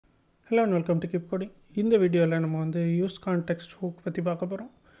Hello and welcome to Keep Coding. இந்த வீடியோவில் நம்ம வந்து யூஸ் கான்டெக்ஸ்ட் ஹூக் பற்றி பார்க்க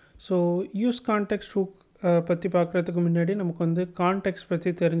போகிறோம். ஸோ யூஸ் கான்டெக்ஸ்ட் ஹூக் பற்றி பார்க்குறதுக்கு முன்னாடி நமக்கு வந்து கான்டெக்ஸ்ட்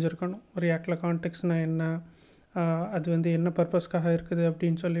பற்றி தெரிஞ்சிருக்கணும். ரியாக்டில் கான்டெக்ஸ்ட்னா என்ன, அது வந்து என்ன பர்பஸ்க்காக இருக்குது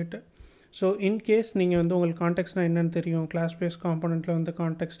அப்படின்னு சொல்லிட்டு. ஸோ இன்கேஸ் நீங்கள் வந்து உங்களுக்கு கான்டெக்ஸ்ட்னா என்னென்னு தெரியும், கிளாஸ் பேஸ் காம்பனண்ட்டில் வந்து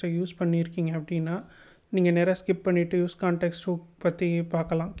கான்டெக்ஸ்ட்டை யூஸ் பண்ணியிருக்கீங்க அப்படின்னா நீங்கள் நேராக ஸ்கிப் பண்ணிவிட்டு யூஸ் கான்டெக்ஸ்ட் ஹூக் பற்றி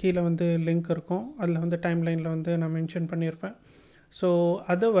பார்க்கலாம். கீழே வந்து லிங்க் இருக்கும், அதில் வந்து டைம் லைனில் வந்து நான் மென்ஷன் பண்ணியிருப்பேன். ஸோ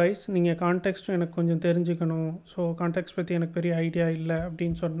அதர்வைஸ் நீங்கள் கான்டெக்ஸ்ட்டும் எனக்கு கொஞ்சம் தெரிஞ்சுக்கணும், ஸோ கான்டெக்ஸ்ட் பற்றி எனக்கு பெரிய ஐடியா இல்லை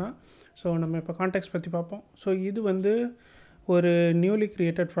அப்படின்னு சொன்னால், ஸோ நம்ம இப்போ கான்டெக்ஸ்ட் பற்றி பார்ப்போம். ஸோ இது வந்து ஒரு நியூலி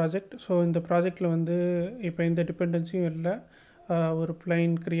க்ரியேட்டட் ப்ராஜெக்ட். ஸோ இந்த ப்ராஜெக்டில் வந்து இப்போ எந்த டிபெண்டன்சியும் இல்லை, ஒரு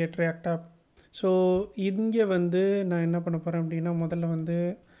plain create react app. So இங்கே வந்து நான் என்ன பண்ண போகிறேன் அப்படின்னா, முதல்ல வந்து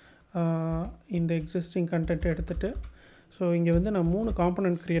இந்த எக்ஸிஸ்டிங் கண்டென்ட் எடுத்துகிட்டு, ஸோ இங்கே வந்து நான் 3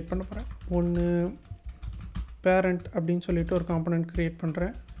 காம்பனண்ட் க்ரியேட் பண்ண போகிறேன். ஒன்று பேரண்ட் அப்படின்னு சொல்லிட்டு ஒரு காம்பனண்ட் க்ரியேட்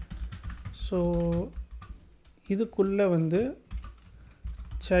பண்ணுறேன். ஸோ இதுக்குள்ளே வந்து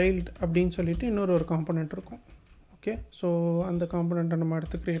சைல்டு அப்படின்னு சொல்லிட்டு இன்னொரு காம்பனண்ட் இருக்கும். ஓகே, ஸோ அந்த காம்பனண்ட்டை நம்ம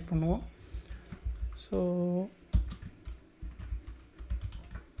அடுத்து க்ரியேட் பண்ணுவோம். ஸோ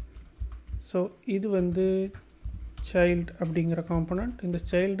இது வந்து சைல்டு அப்படிங்கிற காம்பனண்ட். இந்த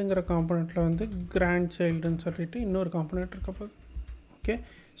சைல்டுங்கிற காம்பனண்ட்டில் வந்து கிராண்ட் சைல்டுன்னு சொல்லிட்டு இன்னொரு காம்பனண்ட் இருக்க போகுது. ஓகே,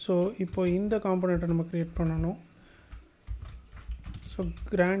 ஸோ இப்போ இந்த காம்பனண்ட்டை நம்ம க்ரியேட் பண்ணணும். ஸோ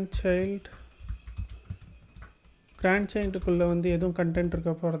கிராண்ட் சைல்டுக்குள்ளே வந்து எதுவும் கண்டென்ட்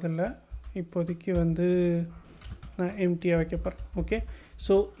இருக்க போகிறதில்ல, இப்போதைக்கு வந்து நான் எம்டியாக வைக்க போகிறேன். ஓகே,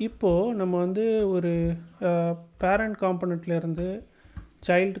 ஸோ இப்போது நம்ம வந்து ஒரு பேரண்ட் காம்பனண்ட்லேருந்து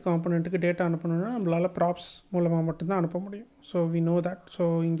சைல்டு காம்பனண்ட்டுக்கு டேட்டா அனுப்பணுன்னா நம்மளால் ப்ராப்ஸ் மூலமாக மட்டும்தான் அனுப்ப முடியும். So we know that. So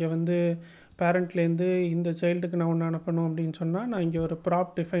இங்கே வந்து பேரண்ட்லேருந்து இந்த சைல்டுக்கு நான் ஒன்று அனுப்பணும் அப்படின்னு சொன்னால் நான் இங்கே ஒரு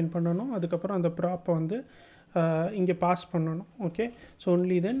ப்ராப் டிஃபைன் பண்ணணும், அதுக்கப்புறம் அந்த ப்ராப்பை வந்து இங்கே பாஸ் பண்ணணும். ஓகே, ஸோ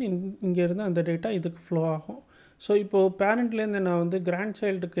ஒன்லி தென் இங்கேருந்து அந்த டேட்டா இதுக்கு ஃப்ளோ ஆகும். ஸோ இப்போது பேரண்ட்லேருந்து நான் வந்து கிராண்ட்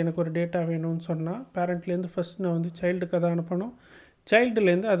சைல்டுக்கு எனக்கு ஒரு டேட்டா வேணும்னு சொன்னால், பேரண்ட்லேருந்து ஃபஸ்ட் நான் வந்து சைல்டுக்கு அதை அனுப்பணும்,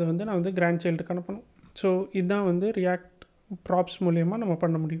 சைல்டுலேருந்து அதை வந்து நான் வந்து கிராண்ட் சைல்டுக்கு அனுப்பணும். ஸோ இதுதான் வந்து ரியாக்ட் ப்ராப்ஸ் மூலயமா நம்ம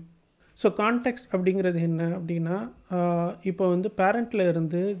பண்ண முடியும். ஸோ கான்டெக்ஸ்ட் அப்படிங்கிறது என்ன அப்படின்னா, இப்போ வந்து பேரண்ட்டில்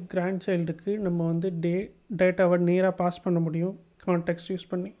இருந்து கிராண்ட் சைல்டுக்கு நம்ம வந்து டேட்டாவை நேராக பாஸ் பண்ண முடியும் கான்டெக்ஸ்ட் யூஸ்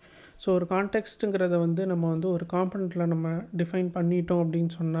பண்ணி. ஸோ ஒரு கான்டெக்ஸ்ட்டுங்கிறத வந்து நம்ம வந்து ஒரு காம்பனண்ட்டில் நம்ம டிஃபைன் பண்ணிட்டோம்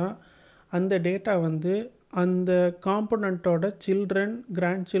அப்படின்னு சொன்னால், அந்த டேட்டா வந்து அந்த காம்பனண்ட்டோட சில்ட்ரன்,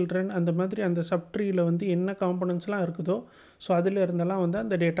 கிராண்ட் சில்ட்ரன், அந்த மாதிரி அந்த சப்ட்ரீயில் வந்து என்ன காம்பனண்ட்ஸ்லாம் இருக்குதோ ஸோ அதில் இருந்தெல்லாம் வந்து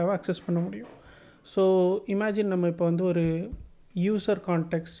அந்த டேட்டாவை அக்சஸ் பண்ண முடியும். ஸோ இமேஜின் நம்ம இப்போ வந்து ஒரு யூசர்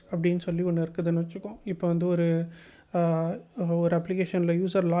கான்டெக்ஸ்ட் அப்படின்னு சொல்லி ஒன்று இருக்குதுன்னு வச்சுக்கோம். இப்போ வந்து ஒரு அப்ளிகேஷனில்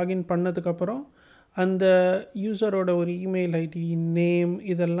யூசர் லாகின் பண்ணதுக்கப்புறம் அந்த யூசரோட ஒரு இமெயில் ஐடி, நேம்,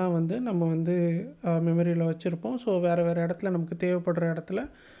 இதெல்லாம் வந்து நம்ம வந்து மெமரியில் வச்சுருப்போம். ஸோ வேறு இடத்துல நமக்கு தேவைப்படுற இடத்துல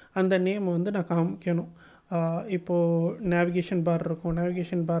அந்த நேமை வந்து நான் காமிக்கணும். இப்போது நேவிகேஷன் பார் இருக்கும்,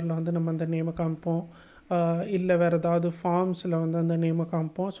 நேவிகேஷன் பாரில் வந்து நம்ம அந்த நேமை காமிப்போம், இல்லை வேறு ஏதாவது ஃபார்ம்ஸில் வந்து அந்த நேமை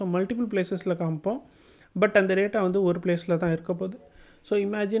காமிப்போம். ஸோ மல்டிபிள் பிளேஸஸில் காமிப்போம், பட் அந்த டேட்டா வந்து ஒரு பிளேஸில் தான் இருக்க போகுது. ஸோ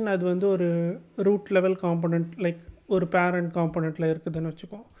இமேஜின் அது வந்து ஒரு ரூட் லெவல் காம்பனண்ட், லைக் ஒரு பேரண்ட் காம்பனண்ட்டில் இருக்குதுன்னு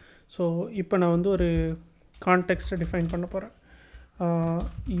வச்சுக்கோம். ஸோ இப்போ நான் வந்து ஒரு கான்டெக்ஸ்ட்டை டிஃபைன் பண்ண போகிறேன்.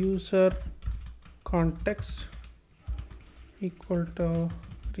 User context equal to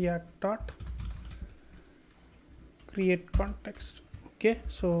react dot create context. Okay,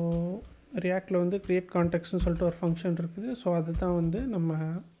 so ரியாக்டில் வந்து க்ரியேட் கான்டெக்ஸ்ட்னு சொல்லிட்டு ஒரு ஃபங்க்ஷன் இருக்குது. ஸோ அதுதான் வந்து நம்ம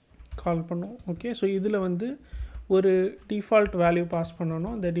கால் பண்ணுவோம். ஓகே, ஸோ இதில் வந்து ஒரு டிஃபால்ட் வேல்யூ பாஸ்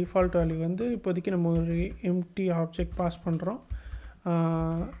பண்ணணும். அந்த டிஃபால்ட் வேல்யூ வந்து இப்போதைக்கு நம்ம ஒரு எம்டி ஆப்ஜெக்ட் பாஸ் பண்ணுறோம்.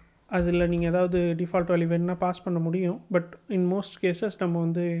 அதில் நீங்கள் ஏதாவது டிஃபால்ட் வேல்யூ வேணுன்னா பாஸ் பண்ண முடியும், பட் இன் மோஸ்ட் கேஸஸ் நம்ம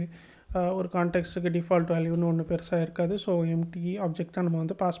வந்து ஒரு கான்டெக்ஸ்ட்டுக்கு டிஃபால்ட் வேல்யூன்னு ஒன்று பெருசாக இருக்காது. ஸோ எம்டி ஆப்ஜெக்ட் தான் நம்ம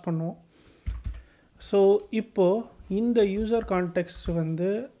வந்து பாஸ் பண்ணுவோம். ஸோ இப்போது இந்த யூசர் கான்டெக்ஸ்ட் வந்து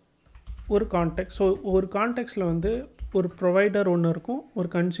ஒரு கான்டெக்ஸ்ட். ஸோ ஒரு கான்டெக்ஸ்ட்டில் வந்து ஒரு ப்ரொவைடர் ஒன்று இருக்கும், ஒரு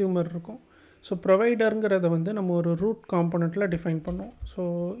கன்சியூமர் இருக்கும். ஸோ ப்ரொவைடருங்கிறத வந்து நம்ம ஒரு ரூட் காம்பனண்ட்டில் டிஃபைன் பண்ணுவோம். ஸோ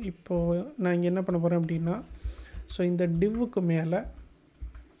இப்போது நான் இங்கே என்ன பண்ண போகிறேன் அப்படின்னா, ஸோ இந்த டிவ்வுக்கு மேலே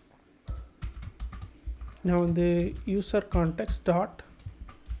நான் வந்து யூசர் கான்டெக்ஸ்ட் டாட்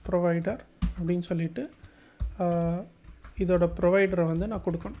ப்ரொவைடர் அப்படின்னு சொல்லிவிட்டு இதோட ப்ரொவைடரை வந்து நான்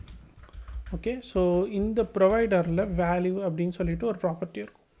கொடுக்கணும். ஓகே, ஸோ இந்த ப்ரொவைடரில் வேல்யூ அப்படின்னு சொல்லிட்டு ஒரு ப்ராப்பர்ட்டி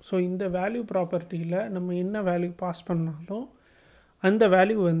இருக்கும். ஸோ இந்த வேல்யூ ப்ராப்பர்ட்டியில் நம்ம என்ன வேல்யூ பாஸ் பண்ணாலும் அந்த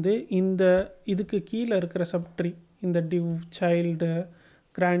வேல்யூ வந்து இதுக்கு கீழே இருக்கிற சப்ட்ரீ, இந்த டிவ், சைல்டு,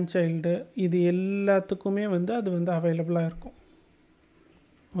 கிராண்ட் சைல்டு, இது எல்லாத்துக்குமே வந்து அது வந்து அவைலபிளாக இருக்கும்.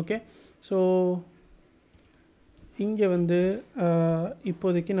 ஓகே, ஸோ இங்கே வந்து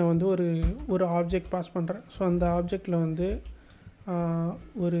இப்போதைக்கு நான் வந்து ஒரு ஆப்ஜெக்ட் பாஸ் பண்ணுறேன். ஸோ அந்த ஆப்ஜெக்டில் வந்து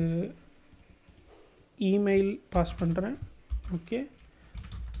ஒரு இமெயில் பாஸ் பண்ணுறேன். ஓகே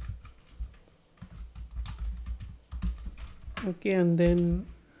ஓகே அண்ட் தென்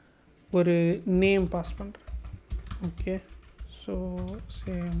ஒரு நேம் பாஸ் பண்ணுறேன். Okay so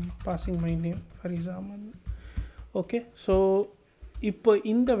same passing my name Faris Ahmed. Okay so இப்போ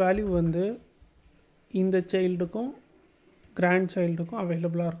இந்த வேல்யூ வந்து இந்த சைல்டுக்கும் கிராண்ட் சைல்டுக்கும்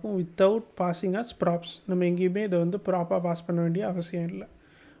அவைலபிளாக இருக்கும் வித்தவுட் பாசிங் அஸ் ப்ராப்ஸ். நம்ம எங்கேயுமே இதை வந்து ப்ராப்பாக பாஸ் பண்ண வேண்டிய அவசியம் இல்லை.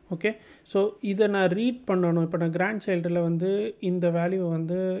 ஓகே ஸோ இதை நான் ரீட் பண்ணணும். இப்போ நான் கிராண்ட் சைல்டில் வந்து இந்த வேல்யூவை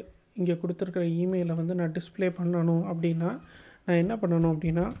வந்து இங்கே கொடுத்துருக்குற இமெயிலை வந்து நான் டிஸ்பிளே பண்ணணும் அப்படின்னா நான் என்ன பண்ணணும்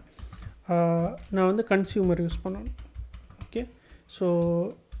அப்படின்னா நான் வந்து கன்சியூமர் யூஸ் பண்ணணும். Okay so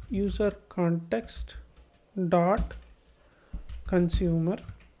useContext dot consumer.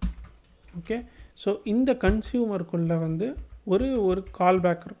 Okay so இந்த கன்சியூமருக்குள்ளே வந்து ஒரு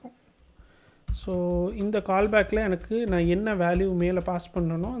கால்பேக் இருக்கும். ஸோ இந்த கால்பேக்கில் எனக்கு நான் என்ன வேல்யூ மேலே பாஸ்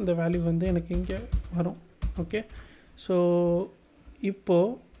பண்ணணும் அந்த வேல்யூ வந்து எனக்கு இங்கே வரும். ஓகே ஸோ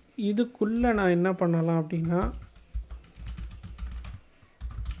இப்போது இதுக்குள்ளே நான் என்ன பண்ணலாம் அப்படின்னா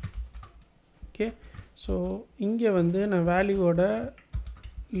ஓகே ஸோ இங்கே வந்து நான் வேல்யூவோட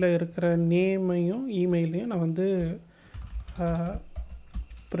இருக்கிற நேமையும் இமெயிலையும் நான் வந்து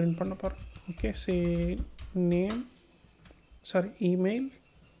பிரிண்ட் பண்ண போகிறேன். Okay say name email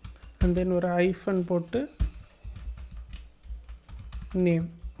and then ஒரு ஐஃபன் போட்டு நேம்.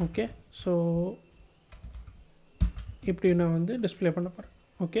 ஓகே ஸோ இப்படி நான் வந்து டிஸ்பிளே பண்ண போகிறேன்.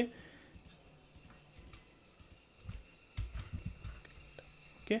 ஓகே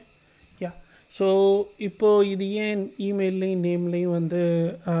ஓகே யா ஸோ இப்போது இது ஏன் இமெயில்லையும் நேம்லேயும் வந்து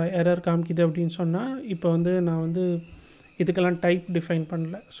எரர் காமிக்குது அப்படின்னு சொன்னால் இப்போ வந்து நான் வந்து இதுக்கெல்லாம் டைப் டிஃபைன்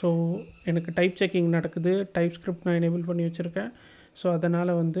பண்ணல. ஸோ எனக்கு டைப் செக்கிங் நடக்குது. டைப் ஸ்கிரிப்ட் நான் எனேபிள் பண்ணி வச்சுருக்கேன். ஸோ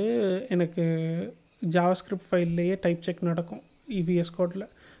அதனால் வந்து எனக்கு ஜாவாஸ்கிரிப்ட் ஃபைல்லையே டைப் செக் நடக்கும் இவிஎஸ் கோடில்.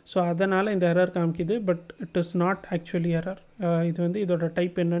 ஸோ அதனால் இந்த எரர் காமிக்குது. But it is not actually error. இது வந்து இதோட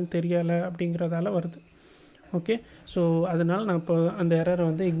டைப் என்னன்னு தெரியலை அப்படிங்கிறதால வருது. ஓகே ஸோ அதனால் நான் இப்போ அந்த எரரை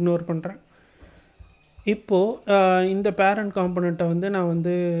வந்து இக்னோர் பண்ணுறேன். இப்போது இந்த பேரண்ட் காம்பனண்ட்டை வந்து நான்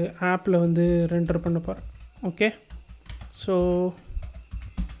வந்து ஆப்பில் வந்து ரெண்டர் பண்ண போகிறேன். ஓகே ஸோ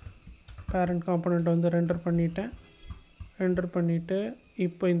பேரண்ட் காம்பனண்ட்டை வந்து ரெண்டர் பண்ணிவிட்டு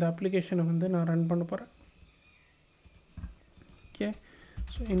இப்போ இந்த அப்ளிகேஷனை வந்து நான் ரன் பண்ண போகிறேன். Okay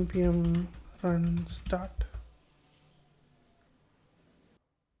so npm run start.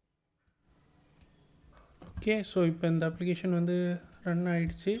 Okay so இப்போ இந்த அப்ளிகேஷன் வந்து ரன்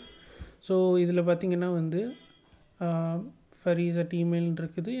ஆகிடுச்சு. ஸோ இதில் பார்த்திங்கன்னா வந்து fariz@email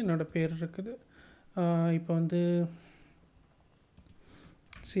இருக்குது, என்னோடய பேர் இருக்குது. இப்போ வந்து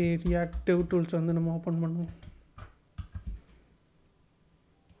சரி ரியாக்டிவ் டூல்ஸ் வந்து நம்ம ஓப்பன் பண்ணுவோம்.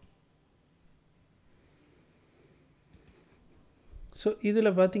 ஸோ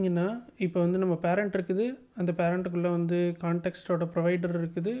இதில் பார்த்திங்கன்னா இப்போ வந்து நம்ம பேரண்ட் இருக்குது. அந்த பேரண்ட்டுக்குள்ளே வந்து கான்டெக்ஸ்டோட ப்ரொவைடர்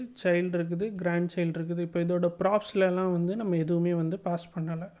இருக்குது, சைல்டு இருக்குது, கிராண்ட் சைல்டு இருக்குது. இப்போ இதோட ப்ராப்ஸ்லலாம் வந்து நம்ம எதுவுமே வந்து பாஸ்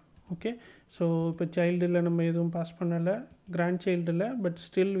பண்ணலை. ஓகே ஸோ இப்போ சைல்டில் நம்ம எதுவும் பாஸ் பண்ணலை, grand சைல்டில். But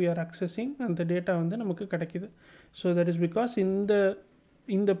still we are accessing அந்த டேட்டா வந்து நமக்கு கிடைக்கிது. ஸோ தட் இஸ் பிகாஸ்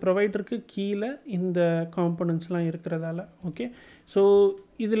இந்த ப்ரொவைடருக்கு கீழே இந்த காம்பனன்ட்ஸ்லாம் இருக்கிறதால. ஓகே ஸோ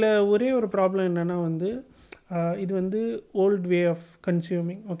இதில் ஒரே ஒரு ப்ராப்ளம் என்னென்னா வந்து இது வந்து ஓல்ட் வே ஆஃப்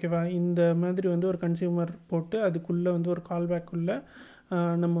கன்சியூமிங். ஓகேவா, இந்த மாதிரி வந்து ஒரு கன்சியூமர் போட்டு அதுக்குள்ளே வந்து ஒரு கால்பேக்குள்ளே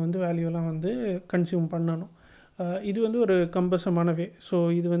நம்ம வந்து வேல்யூலாம் வந்து கன்சியூம் பண்ணணும். இது வந்து ஒரு கம்பல்சமான வே. ஸோ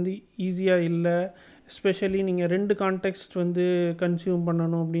இது வந்து ஈஸியாக இல்லை. எஸ்பெஷலி நீங்கள் 2 கான்டெக்ஸ்ட் வந்து கன்சியூம்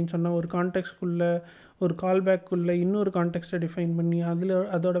பண்ணணும் அப்படின்னு சொன்னால் ஒரு கான்டெக்ஸ்ட்குள்ளே ஒரு கால்பேக்குள்ளே இன்னொரு கான்டெக்ஸ்ட்டை டிஃபைன் பண்ணி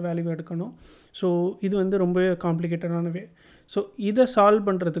அதோட வேல்யூ எடுக்கணும். ஸோ இது வந்து ரொம்பவே காம்ப்ளிகேட்டடான வே. ஸோ இதை சால்வ்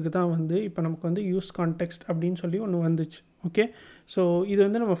பண்ணுறதுக்கு தான் வந்து இப்போ நமக்கு வந்து useContext அப்படின்னு சொல்லி ஒன்று வந்துச்சு. ஓகே ஸோ இது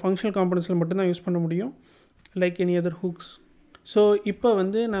வந்து நம்ம ஃபங்க்ஷனல் காம்பனன்ட்ஸில் மட்டும்தான் யூஸ் பண்ண முடியும், like any other hooks. So இப்போ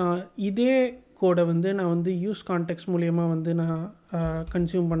வந்து நான் இதே கோடை வந்து நான் வந்து useContext மூலயமா வந்து நான்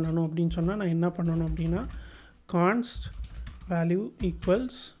கன்சியூம் பண்ணணும் அப்படின்னு சொன்னால் நான் என்ன பண்ணணும் அப்படின்னா கான்ஸ்ட் வேல்யூ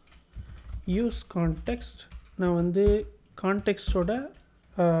ஈக்குவல்ஸ் useContext. நான் வந்து கான்டெக்ஸ்டோட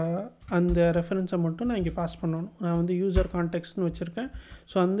அந்த ரெஃபரன்ஸை மட்டும் நான் இங்கே பாஸ் பண்ணணும். நான் வந்து useContextனு வச்சுருக்கேன்.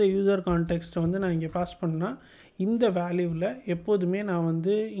 ஸோ அந்த useContextை வந்து நான் இங்கே பாஸ் பண்ணால் இந்த வேல்யூவில் எப்போதுமே நான்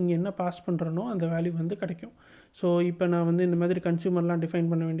வந்து இங்கே என்ன பாஸ் பண்ணுறனோ அந்த வேல்யூ வந்து கிடைக்கும். ஸோ இப்போ நான் வந்து இந்த மாதிரி கன்சியூமர்லாம்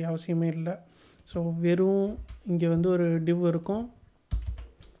டிஃபைன் பண்ண வேண்டிய அவசியமே இல்லை. ஸோ வெறும் இங்கே வந்து ஒரு div இருக்கும்,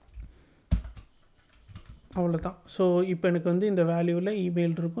 அவ்வளோதான். ஸோ இப்போ எனக்கு வந்து இந்த வேல்யூவில்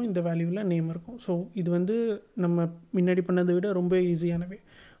இமெயில் இருக்கும், இந்த வேல்யூவில் நேம் இருக்கும். ஸோ இது வந்து நம்ம முன்னாடி பண்ணதை விட ரொம்ப ஈஸியானவே.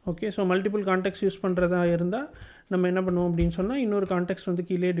 Okay so multiple context use பண்ணுறதா இருந்தால் நம்ம என்ன பண்ணுவோம் அப்படின்னு சொன்னால் இன்னொரு கான்டெக்ஸ்ட் வந்து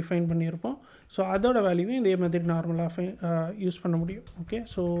கீழே டிஃபைன் பண்ணியிருப்போம். ஸோ அதோட வேல்யூவும் இதே மாதிரி நார்மலாக யூஸ் பண்ண முடியும். ஓகே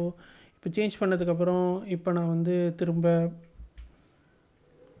ஸோ இப்போ சேஞ்ச் பண்ணதுக்கப்புறம் இப்போ நான் வந்து திரும்ப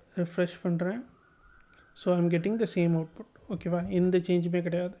ரெஃப்ரெஷ் பண்ணுறேன். So I'm getting the same output. ஓகேவா, எந்த சேஞ்சுமே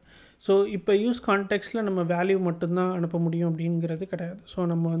கிடையாது. ஸோ இப்போ யூஸ் கான்டெக்ஸ்டில் நம்ம வேல்யூ மட்டும்தான் அனுப்ப முடியும் அப்படிங்கிறது கிடையாது. ஸோ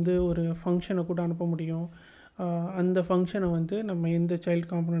நம்ம வந்து ஒரு ஃபங்க்ஷனை கூட அனுப்ப முடியும். அந்த ஃபங்க்ஷனை வந்து நம்ம எந்த சைல்டு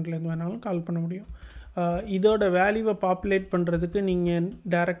காம்பனண்ட்லேருந்து வேணாலும் கால் பண்ண முடியும். இதோட வேல்யூவை பாப்புலேட் பண்ணுறதுக்கு நீங்கள்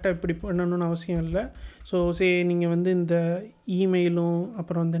டைரெக்டாக இப்படி பண்ணணும்னு அவசியம் இல்லை. ஸோ நீங்கள் வந்து இந்த இமெயிலும்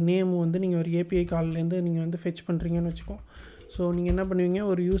அப்புறம் இந்த நேமும் வந்து நீங்கள் ஒரு ஏபிஐ கால்லேருந்து நீங்கள் வந்து ஃபெச் பண்ணுறீங்கன்னு வச்சுக்கோ. ஸோ நீங்கள் என்ன பண்ணுவீங்க,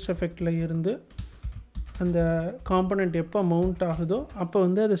 ஒரு யூஸ் எஃபெக்டில் இருந்து அந்த காம்பனண்ட் எப்போ மவுண்ட் ஆகுதோ அப்போ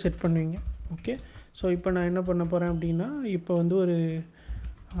வந்து அதை செட் பண்ணுவீங்க. ஓகே, ஸோ இப்போ நான் என்ன பண்ண போகிறேன் அப்படின்னா, இப்போ வந்து ஒரு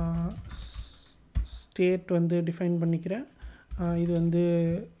ஸ்டேட் வந்து டிஃபைன் பண்ணிக்கிறேன். இது வந்து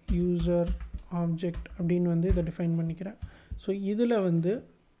யூசர் ஆப்ஜெக்ட் அப்படின்னு வந்து இதை டிஃபைன் பண்ணிக்கிறேன். ஸோ இதில் வந்து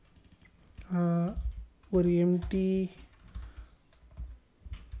ஒரு எம்டி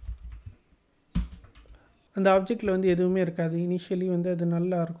அந்த ஆப்ஜெக்டில் வந்து எதுவுமே இருக்காது. இனிஷியலி வந்து அது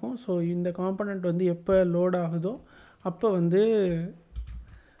நல்லா இருக்கும். ஸோ இந்த காம்பனண்ட் வந்து எப்போ லோட் ஆகுதோ அப்போ வந்து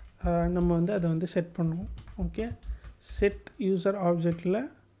நம்ம வந்து அதை வந்து செட் பண்ணுவோம். ஓகே, செட் யூசர் ஆப்ஜெக்டில்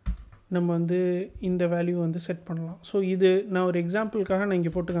நம்ம வந்து இந்த வேல்யூ வந்து செட் பண்ணலாம். ஸோ இது நான் ஒரு எக்ஸாம்பிளுக்காக நான்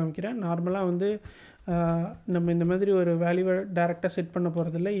இங்கே போட்டு காமிக்கிறேன். நார்மலாக வந்து நம்ம இந்த மாதிரி ஒரு வேல்யூவை டைரெக்டாக செட் பண்ண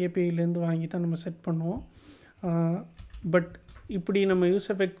போகிறதில்ல, ஏபிஐலேருந்து வாங்கி தான் நம்ம செட் பண்ணுவோம். பட் இப்படி நம்ம யூஸ்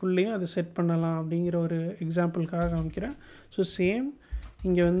எஃபெக்ட்குள்ளேயும் அதை செட் பண்ணலாம் அப்படிங்கிற ஒரு எக்ஸாம்பிளுக்காக காமிக்கிறேன். ஸோ சேம்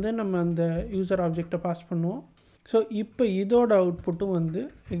இங்கே வந்து நம்ம அந்த யூசர் ஆப்ஜெக்டை பாஸ் பண்ணுவோம். ஸோ இப்போ இதோட அவுட்புட்டும் வந்து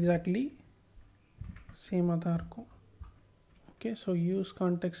எக்ஸாக்ட்லி சேமாக தான் இருக்கும். Okay, so use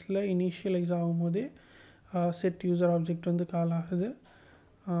கான்டெக்ஸ்டில் initialise ஆகும்போதே set user object வந்து கால் ஆகுது.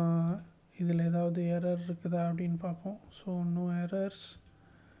 இதில் ஏதாவது எரர் இருக்குதா அப்படின்னு பார்ப்போம். So no errors.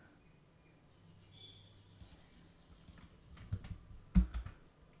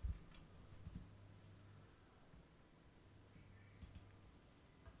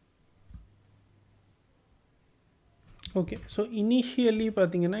 Okay, so initially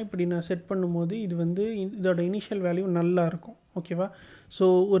பார்த்தீங்கன்னா இப்படி நான் செட் பண்ணும்போது இது வந்து இதோட இனிஷியல் வேல்யூ நல்லா இருக்கும். ஓகேவா, ஸோ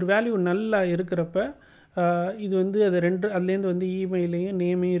ஒரு வேல்யூ நல்லா இருக்கிறப்ப இது வந்து அது அதுலேருந்து வந்து இமெயிலையும்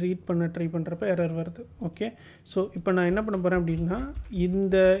நேமையும் ரீட் பண்ண ட்ரை பண்ணுறப்ப எரர் வருது. ஓகே, ஸோ இப்போ நான் என்ன பண்ண போகிறேன் அப்படின்னா,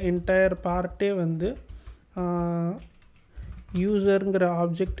 இந்த என்டையர் பார்ட்டே வந்து யூசருங்கிற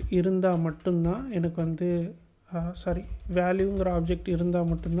ஆப்ஜெக்ட் இருந்தால் மட்டும்தான் எனக்கு வந்து வேல்யூங்கிற ஆப்ஜெக்ட்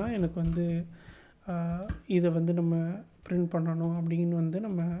இருந்தால் மட்டும்தான் எனக்கு வந்து இதை வந்து நம்ம பிரிண்ட் பண்ணணும் அப்படின்னு வந்து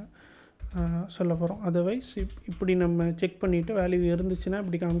நம்ம சொல்ல போகிறோம். அதர்வைஸ் இப்படி நம்ம செக் பண்ணிவிட்டு வேல்யூ இருந்துச்சுன்னா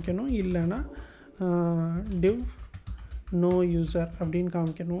இப்படி காமிக்கணும், இல்லைன்னா டிவ் நோ யூசர் அப்படின்னு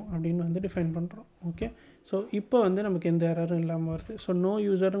காமிக்கணும் அப்படின்னு வந்து டிஃபைன் பண்ணுறோம். ஓகே, ஸோ இப்போ வந்து நமக்கு எந்த எரரும் இல்லாமல் வருது. ஸோ நோ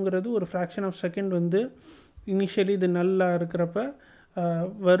யூசருங்கிறது ஒரு ஃப்ராக்ஷன் ஆஃப் செகண்ட் வந்து இனிஷியலி இது நல்லா இருக்கிறப்ப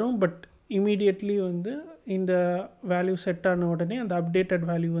வரும். பட் இமீடியட்லி வந்து இந்த வேல்யூ செட் ஆன உடனே அந்த அப்டேட்டட்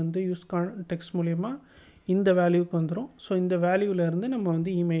வேல்யூ வந்து யூஸ் கான்டெக்ஸ்ட் மூலயமா இந்த வேல்யூக்கு வந்துடும். ஸோ இந்த வேல்யூவிலேருந்து நம்ம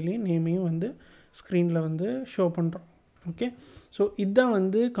வந்து இமெயிலையும் நேமையும் வந்து ஸ்க்ரீனில் வந்து ஷோ பண்ணுறோம். ஓகே, ஸோ இதுதான்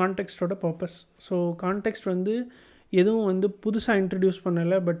வந்து கான்டெக்ஸ்டோட பர்பஸ். ஸோ கான்டெக்ஸ்ட் வந்து எதுவும் வந்து புதுசாக இன்ட்ரடியூஸ்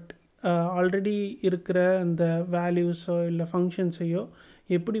பண்ணலை, பட் ஆல்ரெடி இருக்கிற அந்த வேல்யூஸோ இல்லை ஃபங்க்ஷன்ஸையோ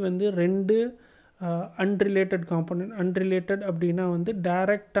எப்படி வந்து ரெண்டு அன்ரிலேட்டட் காம்பனண்ட், அன்ரிலேட்டட் அப்படின்னா வந்து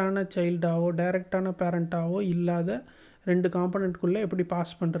டைரெக்டான சைல்டாவோ டைரெக்டான பேரண்ட்டாவோ இல்லாத ரெண்டு காம்பனண்ட்குள்ளே எப்படி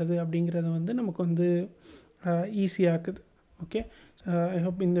பாஸ் பண்ணுறது அப்படிங்கிறத வந்து நமக்கு வந்து ஈஸியாக்குது. ஓகே, ஐ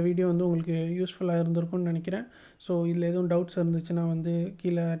ஹோப் இந்த வீடியோ வந்து உங்களுக்கு யூஸ்ஃபுல்லாக இருந்திருக்கும்னு நினைக்கிறேன். ஸோ இதில் எதுவும் டவுட்ஸ் இருந்துச்சுன்னா வந்து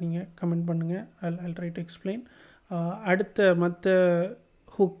கீழே நீங்கள் கமெண்ட் பண்ணுங்கள். I'll try to explain. அடுத்த மற்ற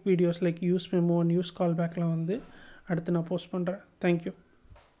hook videos like use memo and use கால் பேக்லாம் வந்து அடுத்து நான் போஸ்ட் பண்ணுறேன். தேங்க்யூ.